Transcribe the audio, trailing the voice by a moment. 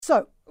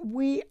So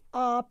we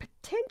are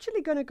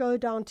potentially going to go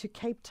down to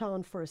Cape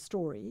Town for a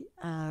story.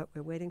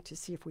 We're waiting to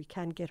see if we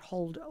can get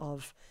hold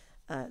of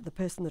the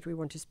person that we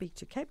want to speak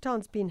to. Cape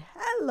Town's been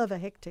hell of a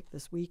hectic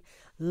this week.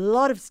 A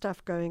lot of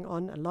stuff going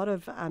on, a lot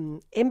of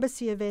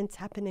embassy events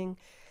happening,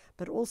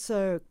 but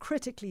also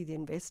critically the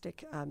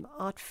Investec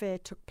Art Fair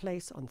took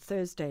place on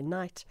Thursday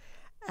night,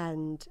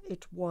 and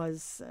it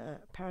was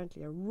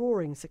apparently a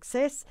roaring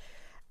success.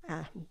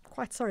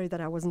 Quite sorry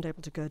that I wasn't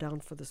able to go down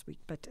for this week,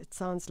 but it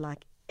sounds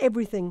like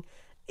everything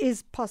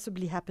is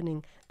possibly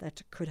happening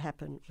that could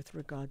happen with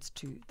regards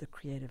to the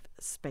creative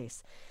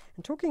space.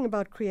 And talking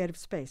about creative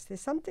space, there's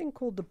something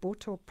called the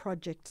Boto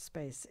Project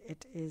Space.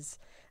 It is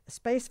a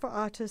space for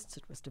artists.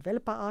 It was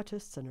developed by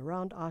artists and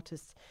around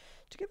artists.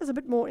 To give us a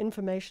bit more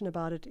information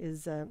about it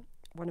is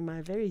one of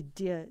my very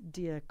dear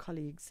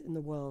colleagues in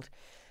the world.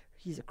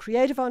 He's a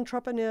creative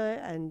entrepreneur,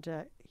 and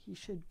he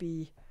should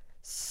be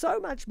so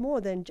much more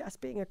than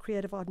just being a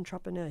creative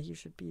entrepreneur. He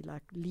should be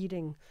like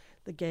leading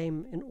the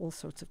game in all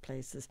sorts of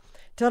places.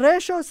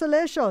 Theresho,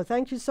 Selesho,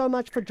 thank you so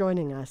much for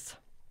joining us.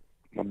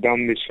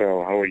 Madame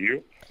Michelle, how are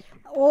you?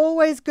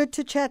 Always good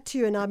to chat to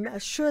you, and I'm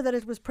sure that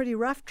it was pretty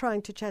rough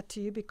trying to chat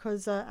to you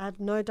because I have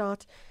no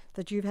doubt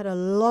that you've had a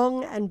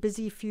long and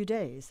busy few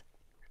days.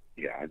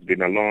 Yeah, it's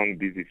been a long,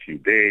 busy few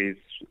days,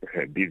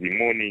 busy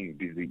morning,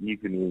 busy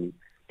evening,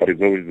 but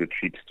it's always a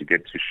treat to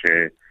get to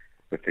share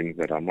the things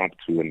that I'm up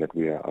to and that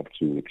we are up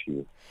to with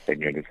you and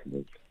your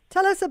listeners.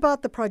 Tell us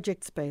about the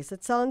project space.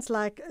 It sounds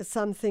like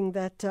something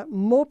that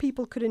more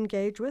people could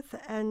engage with,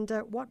 and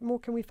what more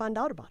can we find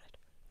out about it?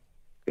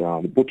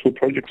 Yeah, the Boto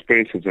Project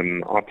Space is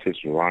an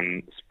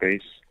artist-run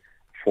space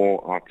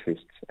for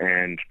artists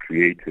and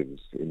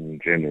creatives in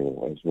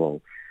general as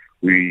well.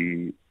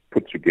 We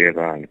put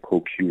together and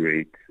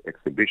co-curate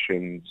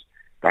exhibitions,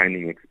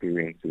 dining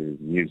experiences,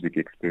 music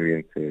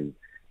experiences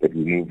that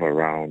we move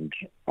around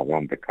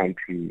the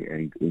country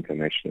and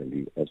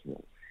internationally as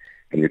well.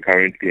 And we're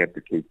currently at the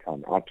Cape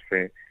Town Art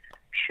Fair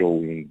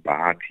showing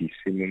Bahati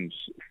Simmons'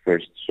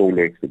 first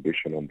solo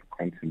exhibition on the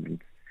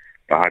continent.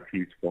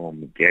 Bahati is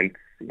from Ghent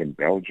in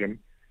Belgium.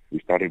 We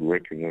started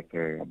working with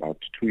her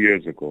about 2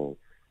 years ago,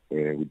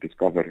 where we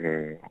discovered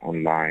her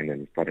online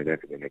and started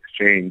having an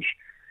exchange.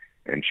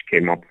 And she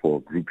came up for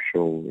a group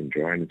show in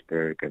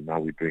Johannesburg, and now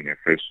we're doing her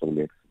first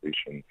solo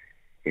exhibition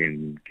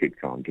in Cape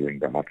Town during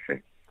the Art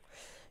Fair.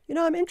 You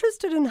know, I'm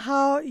interested in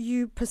how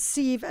you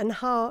perceive and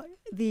how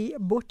the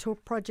Boto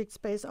Project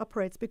Space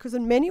operates, because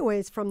in many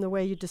ways, from the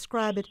way you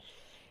describe it,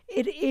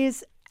 it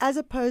is, as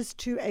opposed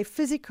to a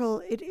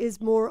physical, it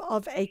is more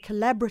of a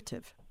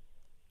collaborative.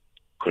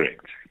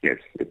 Correct. Yes,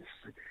 it's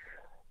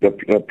the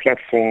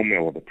platform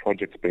or the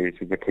project space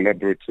is a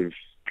collaborative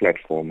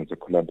platform. It's a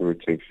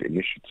collaborative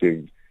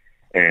initiative,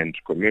 and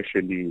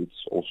commercially,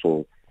 it's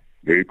also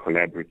very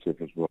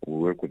collaborative as well. We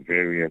work with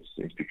various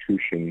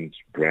institutions,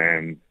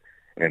 brands,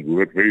 and we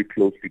work very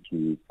closely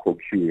to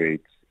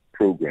co-curate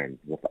programs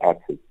with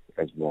artists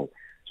as well.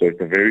 So it's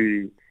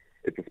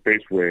a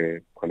space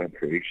where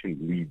collaboration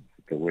leads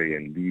the way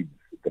and leads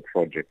the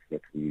projects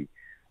that we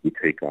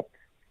take up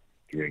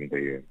during the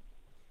year.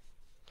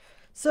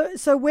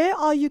 So where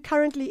are you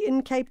currently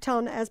in Cape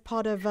Town as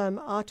part of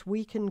Art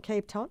Week in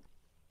Cape Town?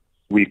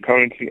 We're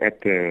currently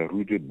at the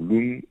Rue de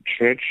Bloem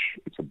Church.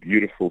 It's a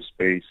beautiful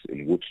space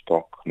in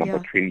Woodstock, number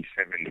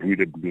 27 Rue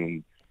de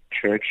Bloem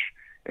Church.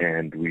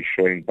 And we're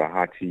showing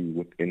Bahati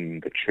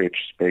within the church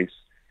space.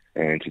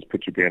 And she's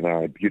put together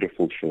a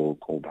beautiful show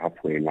called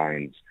Halfway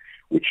Lines,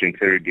 which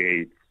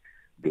interrogates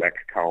black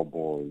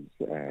cowboys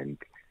and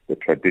the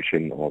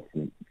tradition of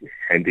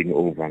handing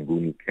over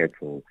Nguni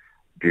cattle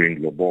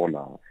during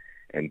Lobola.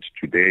 And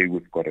today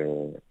we've got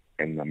an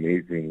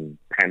amazing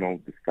panel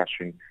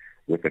discussion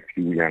with a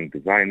few young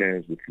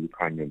designers, with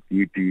Lucanio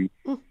Beauty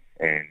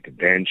and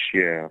Dan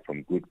Shear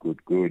from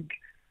Good,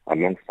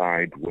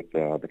 alongside with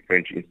the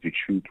French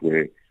Institute,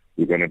 where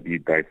we're going to be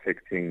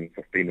dissecting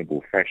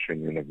sustainable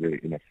fashion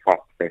in a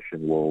fast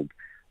fashion world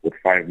with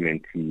 5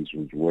 mentees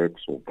whose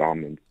works or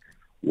garments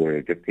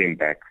just came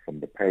back from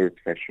the Paris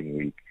Fashion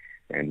Week.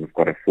 And we've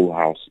got a full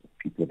house of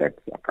people that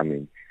are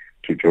coming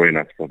to join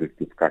us for this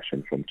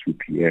discussion from 2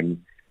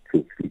 p.m.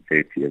 to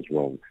 3:30 as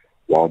well,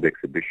 while the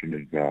exhibition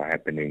is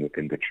happening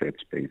within the church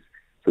space.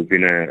 So it's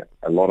been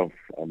a lot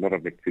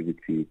of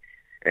activity,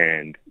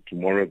 and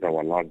tomorrow is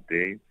our last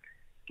day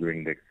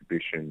during the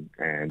exhibition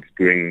and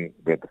during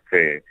the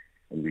fair,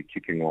 and we're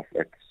kicking off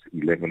at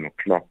 11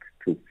 o'clock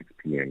till 6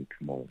 p.m.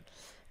 tomorrow.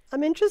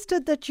 I'm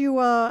interested that you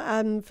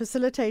are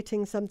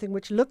facilitating something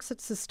which looks at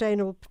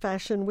sustainable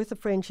fashion with the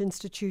French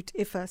Institute,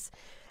 IFAS,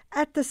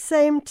 at the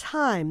same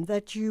time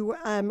that you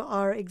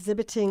are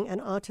exhibiting an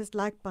artist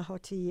like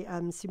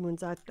Bahati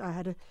Simmons. I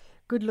had a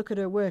good look at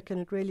her work, and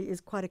it really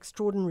is quite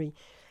extraordinary.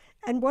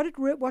 And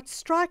what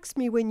strikes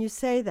me when you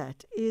say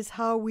that is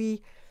how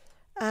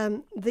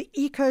the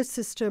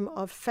ecosystem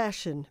of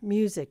fashion,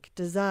 music,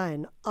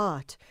 design,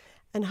 art,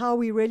 and how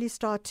we really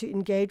start to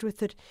engage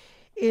with it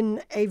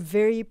in a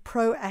very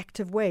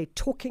proactive way,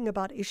 talking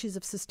about issues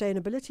of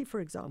sustainability, for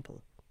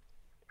example.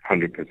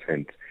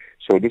 100%.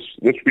 So this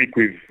week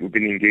we've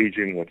been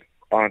engaging with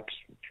art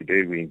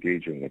today we're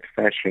engaging with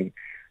fashion,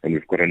 and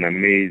we've got an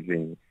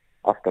amazing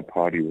after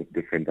party with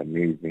different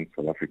amazing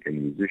South African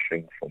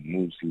musicians from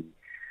Muzi,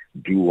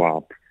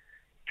 Doo-Wop,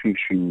 Two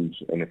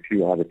Shoes, and a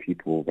few other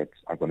people that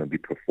are going to be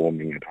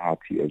performing at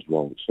Artie as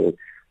well. So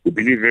we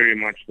believe very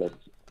much that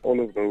all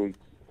of those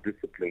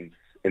disciplines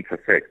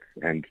intersect,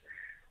 and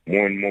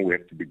more we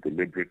have to be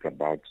deliberate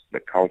about the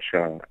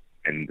culture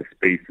and the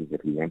spaces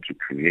that we want to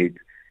create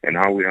and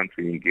how we want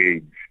to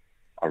engage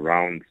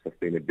around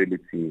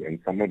sustainability and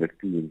some of the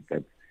themes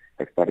that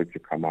have started to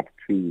come up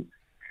to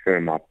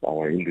firm up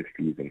our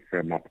industries and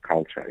firm up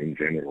culture in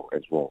general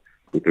as well,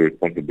 with the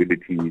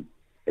responsibilities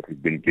that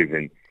we've been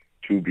given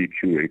to be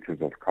curators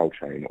of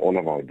culture in all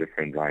of our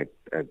different rights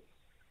as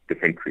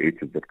different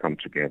creators that come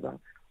together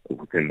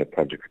within the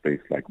project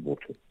space like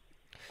Voto.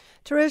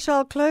 Theresho,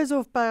 I'll close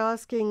off by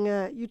asking,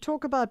 you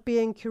talk about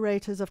being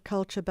curators of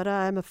culture, but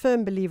I am a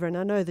firm believer, and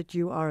I know that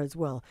you are as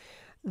well,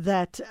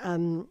 that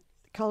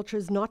culture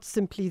is not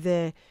simply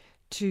there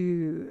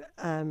to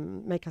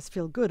make us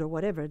feel good or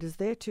whatever. It is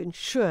there to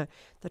ensure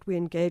that we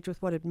engage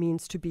with what it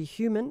means to be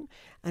human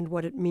and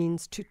what it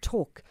means to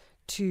talk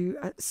to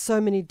so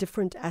many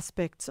different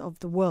aspects of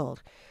the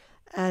world.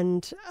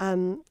 And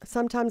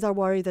sometimes I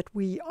worry that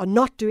we are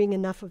not doing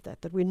enough of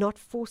that we're not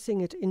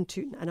forcing it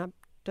into, and I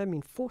don't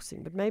mean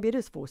forcing, but maybe it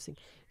is forcing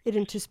it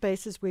into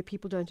spaces where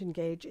people don't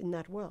engage in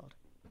that world.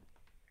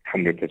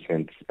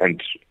 100%.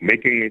 And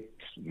making it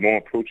more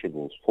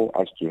approachable for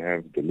us to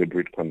have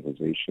deliberate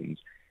conversations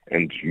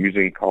and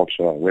using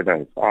culture, whether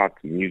it's art,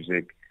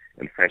 music,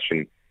 and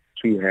fashion,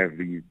 to have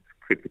these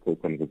critical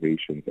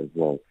conversations as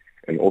well.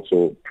 And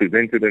also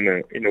presented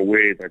in a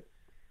way that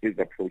is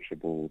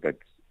approachable, that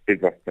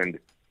is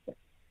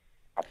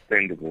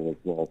understandable as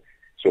well,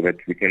 so that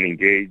we can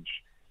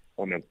engage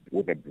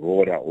with a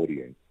broader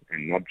audience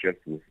and not just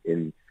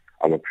within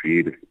our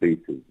creative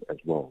spaces as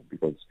well,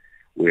 because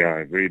we are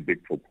a very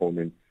big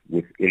proponent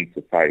within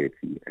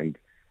society. And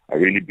I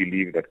really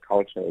believe that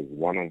culture is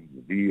one of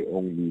the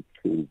only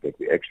tools that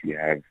we actually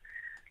have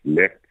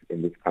left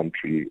in this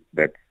country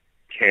that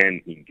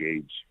can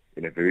engage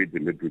in a very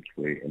deliberate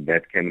way and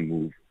that can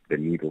move the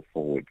needle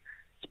forward,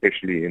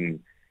 especially in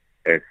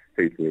a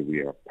state where we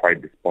are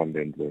quite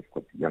despondent. We've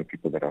got young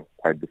people that are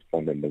quite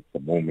despondent at the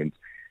moment,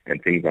 and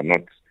things are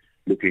not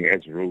looking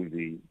as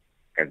rosy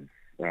as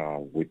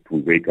we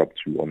wake up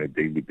to on a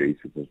daily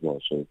basis as well.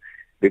 So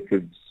this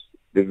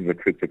is a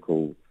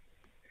critical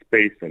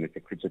space, and it's a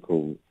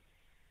critical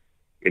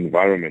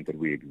environment that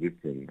we exist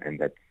in, and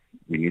that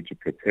we need to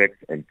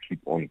protect and keep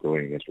on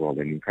going as well,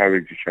 and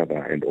encourage each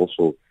other, and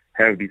also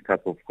have these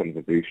type of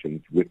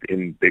conversations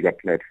within bigger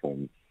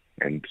platforms.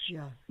 And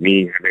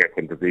me having a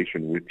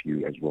conversation with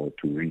you as well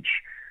to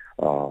reach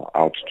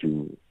out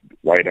to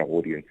wider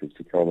audiences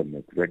to tell them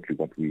exactly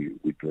what we're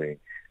doing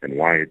and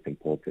why it's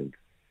important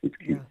is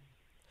key.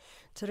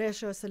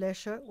 Theresho,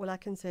 Selesho, all I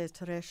can say is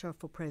Theresho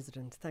for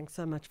president. Thanks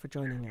so much for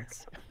joining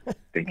us.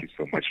 Thank you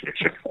so much,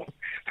 Michelle.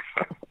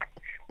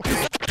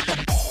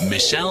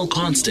 Michelle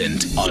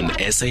Constant on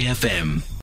SAFM.